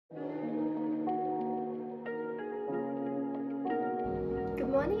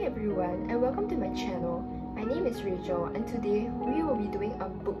morning everyone and welcome to my channel. My name is Rachel and today we will be doing a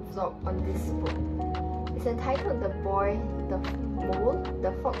book vlog on this book. It's entitled The Boy, the Mole,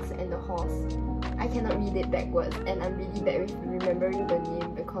 the Fox and the Horse. I cannot read it backwards and I'm really bad with remembering the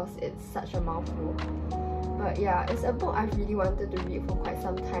name because it's such a mouthful. But yeah, it's a book I've really wanted to read for quite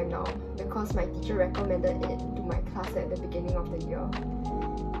some time now because my teacher recommended it to my class at the beginning of the year.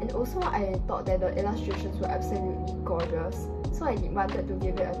 And also I thought that the illustrations were absolutely gorgeous, so I wanted to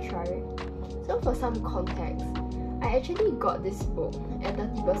give it a try. So for some context, I actually got this book at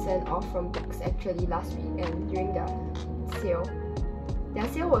 30% off from Books Actually last week and during their sale. Their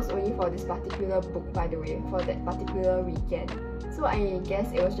sale was only for this particular book, by the way, for that particular weekend. So I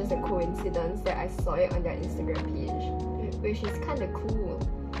guess it was just a coincidence that I saw it on their Instagram page, which is kinda cool.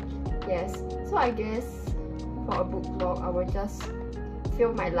 Yes, so I guess for a book vlog, I will just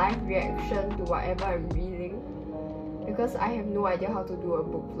film my live reaction to whatever I'm reading because I have no idea how to do a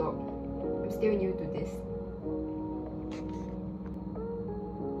book vlog. I'm still new to this.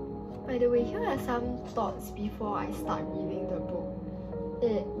 By the way, here are some thoughts before I start reading the book.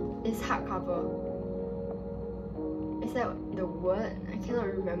 It is hardcover. Is that the word? I cannot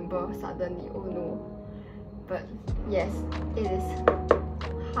remember suddenly, oh no. But yes, it is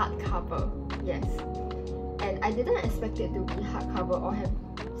hardcover, yes. And I didn't expect it to be hardcover or have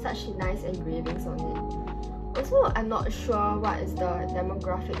such nice engravings on it. Also, I'm not sure what is the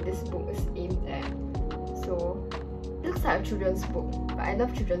demographic this book is aimed at. So, it looks like a children's book, but I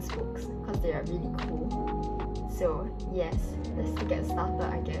love children's books because they are really cool. So, yes, let's get started,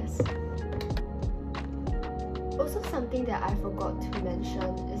 I guess. Also, something that I forgot to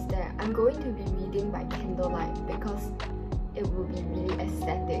mention is that I'm going to be reading by candlelight because it will be really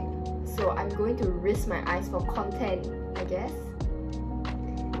aesthetic. So I'm going to risk my eyes for content, I guess.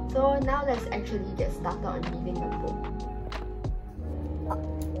 So now let's actually get started on reading the book.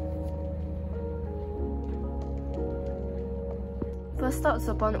 First thoughts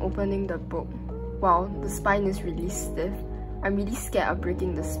upon opening the book. Wow, the spine is really stiff. I'm really scared of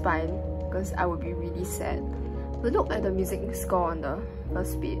breaking the spine because I would be really sad. But look at the music score on the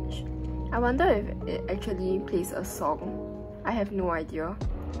first page. I wonder if it actually plays a song. I have no idea.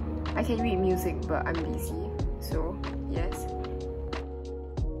 I can read music but I'm lazy, so yes.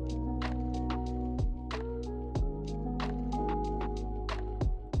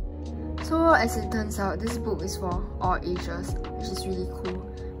 So as it turns out, this book is for all ages, which is really cool.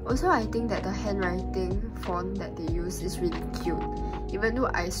 Also, I think that the handwriting font that they use is really cute, even though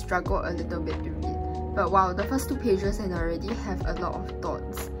I struggle a little bit to read. But wow, the first 2 pages and I already have a lot of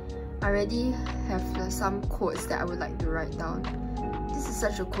thoughts. I already have some quotes that I would like to write down. This is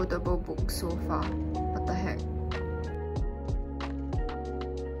such a quotable book so far. What the heck?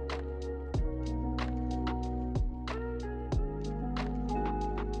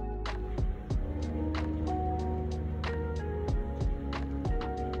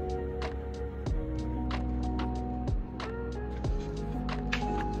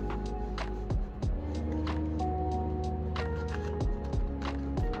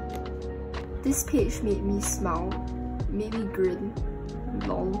 This page made me smile, made me grin.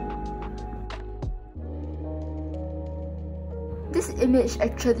 Lol. This image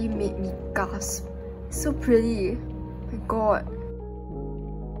actually made me gasp. So pretty. My god.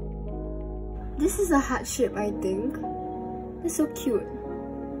 This is a heart shape, I think. It's so cute.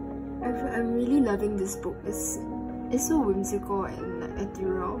 I'm really loving this book. It's so whimsical and like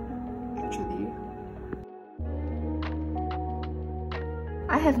ethereal, actually.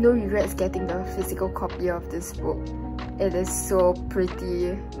 I have no regrets getting the physical copy of this book. It is so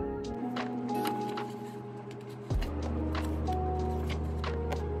pretty.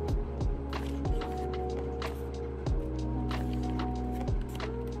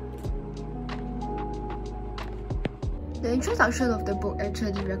 The introduction of the book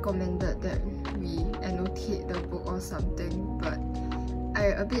actually recommended that we annotate the book or something, but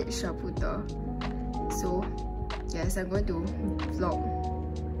I a bit shaputa. So yes, I'm going to vlog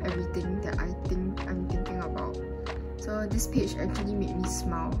everything that I'm thinking about. So this page actually made me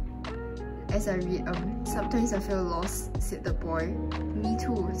smile. As I read, sometimes I feel lost, said the boy. Me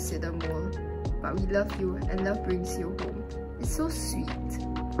too, said the mole. But we love you and love brings you home. It's so sweet.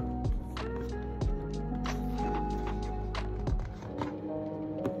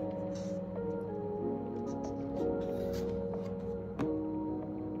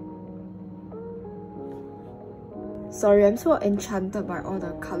 Sorry, I'm so enchanted by all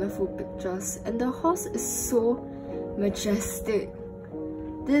the colorful pictures and the horse is so majestic.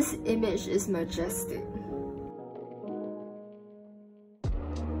 This image is majestic.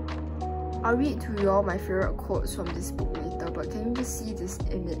 I'll read to you all my favorite quotes from this book later, but can you just see this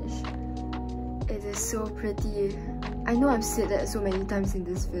image? It is so pretty. I know I've said that so many times in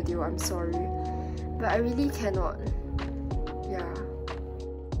this video, I'm sorry, but I really cannot. Yeah.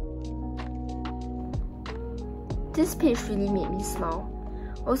 This page really made me smile.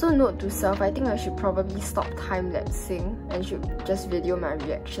 Also, note to self, I think I should probably stop time-lapsing and should just video my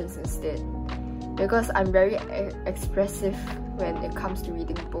reactions instead, because I'm very expressive when it comes to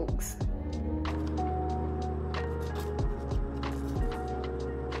reading books.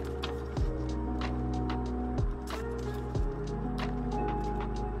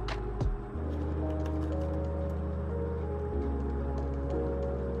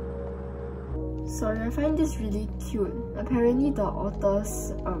 Sorry, I find this really cute. Apparently the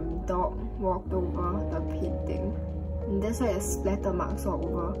author's dog walked over the painting, and that's why it has splatter marks all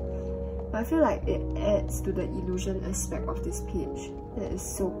over. But I feel like it adds to the illusion aspect of this page. That is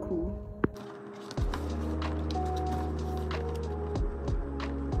so cool.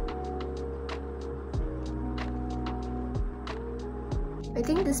 I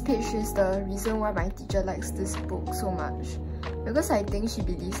think this page is the reason why my teacher likes this book so much, because I think she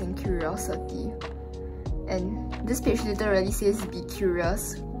believes in curiosity. And this page literally says be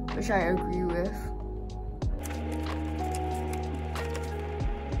curious, which I agree with.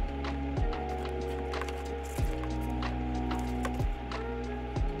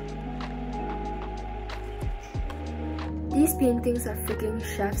 These paintings are freaking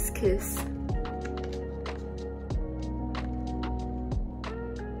chef's kiss.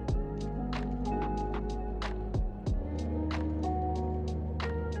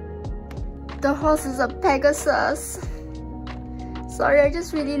 The horse is a Pegasus. Sorry, I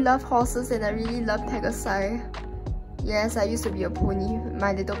just really love horses and I really love Pegasi. Yes, I used to be a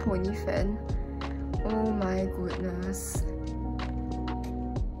My Little Pony fan. Oh my goodness.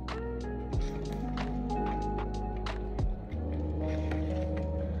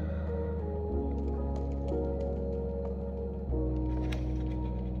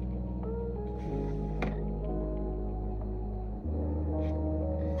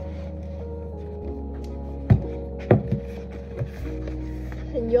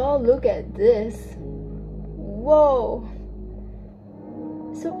 And y'all look at this. Whoa!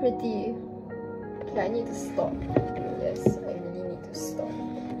 So pretty. Okay, I need to stop. Yes, I really need to stop.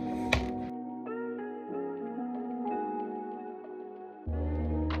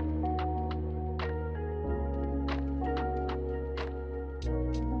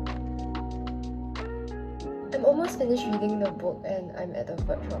 I'm almost finished reading the book and I'm at the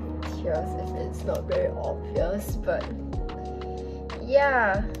verge of tears if it's not very obvious, but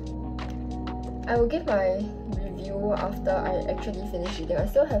yeah, I will give my review after I actually finish reading. I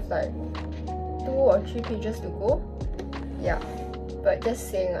still have like 2 or 3 pages to go. Yeah, but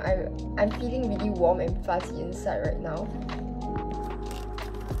just saying, I'm feeling really warm and fuzzy inside right now.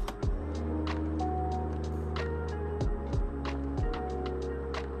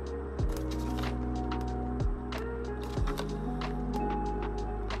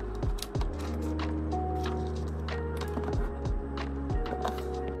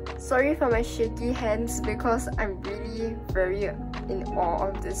 Sorry for my shaky hands because I'm really very in awe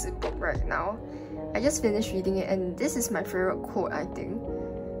of this book right now. I just finished reading it and this is my favorite quote, I think.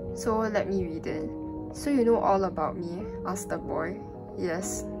 So let me read it. "So you know all about me?" asked the boy.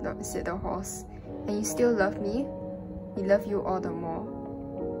 "Yes," said the horse. "And you still love me?" "We love you all the more."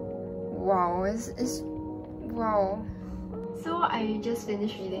 Wow, wow. So I just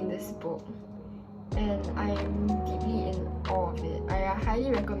finished reading this book and I'm deeply in awe of it. I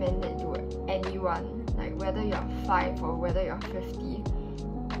highly recommend it to anyone, like whether you're 5 or whether you're 50,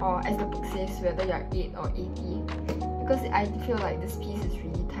 or as the book says, whether you're 8 or 80, because I feel like this piece is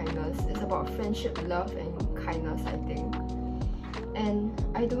really timeless. It's about friendship, love and kindness, I think. And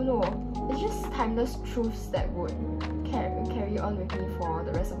I don't know, it's just timeless truths that would carry on with me for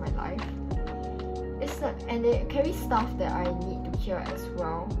the rest of my life. And it carries stuff that I need to hear as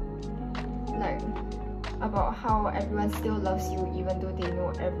well, like about how everyone still loves you even though they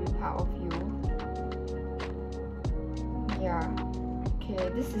know every part of you. Yeah, okay,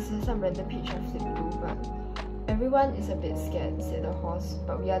 this is some random page I flipped to, but everyone is a bit scared, said the horse,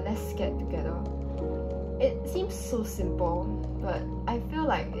 but we are less scared together. It seems so simple, but I feel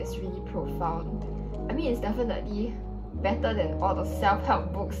like it's really profound. I mean, it's definitely better than all the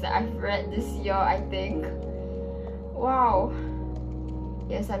self-help books that I've read this year, I think. Wow.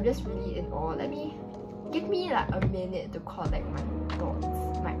 Yes, I'm just really in awe. Give me like a minute to collect my thoughts,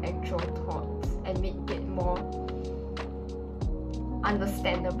 my actual thoughts, and make it more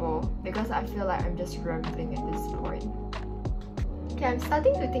understandable, because I feel like I'm just rambling at this point. Okay, I'm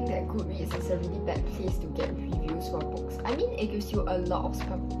starting to think that Goodreads is a really bad place to get reviews for books. I mean, it gives you a lot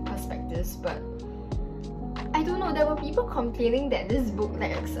of perspectives, but I don't know, there were people complaining that this book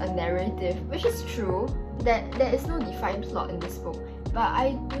lacks a narrative, which is true, that there is no defined plot in this book, but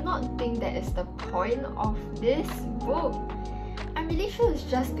I do not think that is the point of this book. I'm really sure it's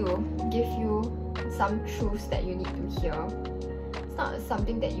just to give you some truths that you need to hear. It's not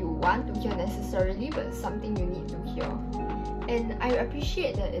something that you want to hear necessarily, but something you need to hear. And I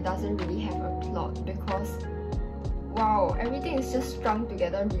appreciate that it doesn't really have a plot because, wow, everything is just strung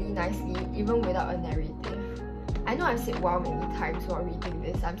together really nicely, even without a narrative. I know I've said wow many times while reading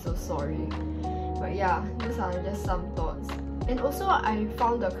this, I'm so sorry. But yeah, those are just some thoughts. And also, I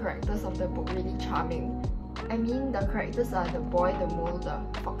found the characters of the book really charming. I mean, the characters are the boy, the mole, the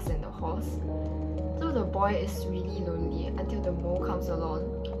fox and the horse. So the boy is really lonely until the mole comes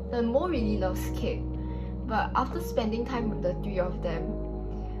along. The mole really loves cake, but after spending time with the three of them,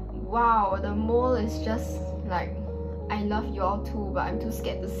 wow, the mole is just like, I love y'all too, but I'm too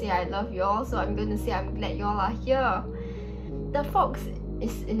scared to say I love y'all, so I'm gonna say I'm glad y'all are here. The fox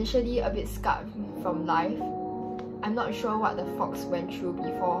is initially a bit scarred from life. I'm not sure what the fox went through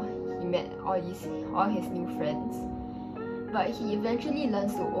before he met all his new friends, but he eventually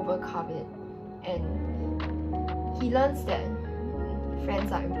learns to overcome it, and he learns that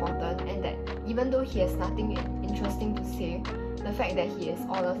friends are important, and that even though he has nothing interesting to say, the fact that he is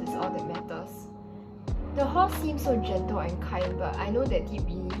honest is all that matters. The horse seems so gentle and kind, but I know that deep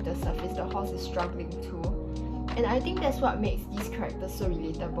beneath the surface the horse is struggling too. And I think that's what makes these characters so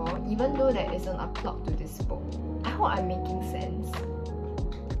relatable, even though there isn't a plot to this book. I hope I'm making sense.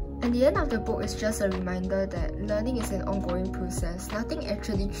 And the end of the book is just a reminder that learning is an ongoing process. Nothing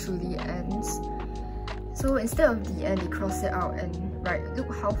actually truly ends. So instead of the end, they cross it out and write,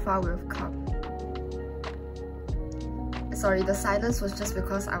 look how far we've come. Sorry, the silence was just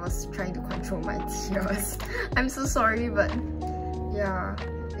because I was trying to control my tears. I'm so sorry, but yeah,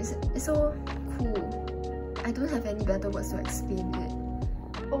 it's so cool. I don't have any better words to explain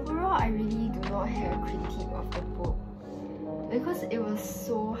it. Overall, I really do not have a critique of the book because it was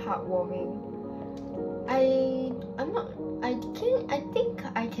so heartwarming. I think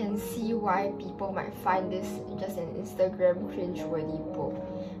I can see why people might find this just an Instagram cringe-worthy book,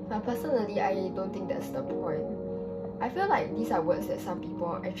 but personally, I don't think that's the point. I feel like these are words that some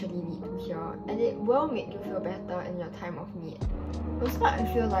people actually need to hear, and it will make you feel better in your time of need. Also, I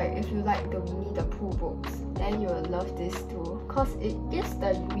feel like if you like the Winnie the Pooh books, then you will love this too, cause it gives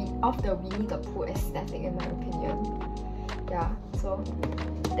the Winnie the Pooh aesthetic in my opinion. Yeah, so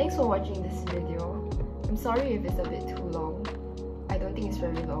thanks for watching this video. I'm sorry if it's a bit too long. I don't think it's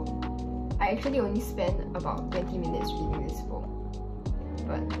very long. I actually only spent about 20 minutes reading this book.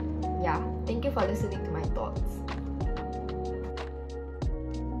 But yeah, thank you for listening to my thoughts.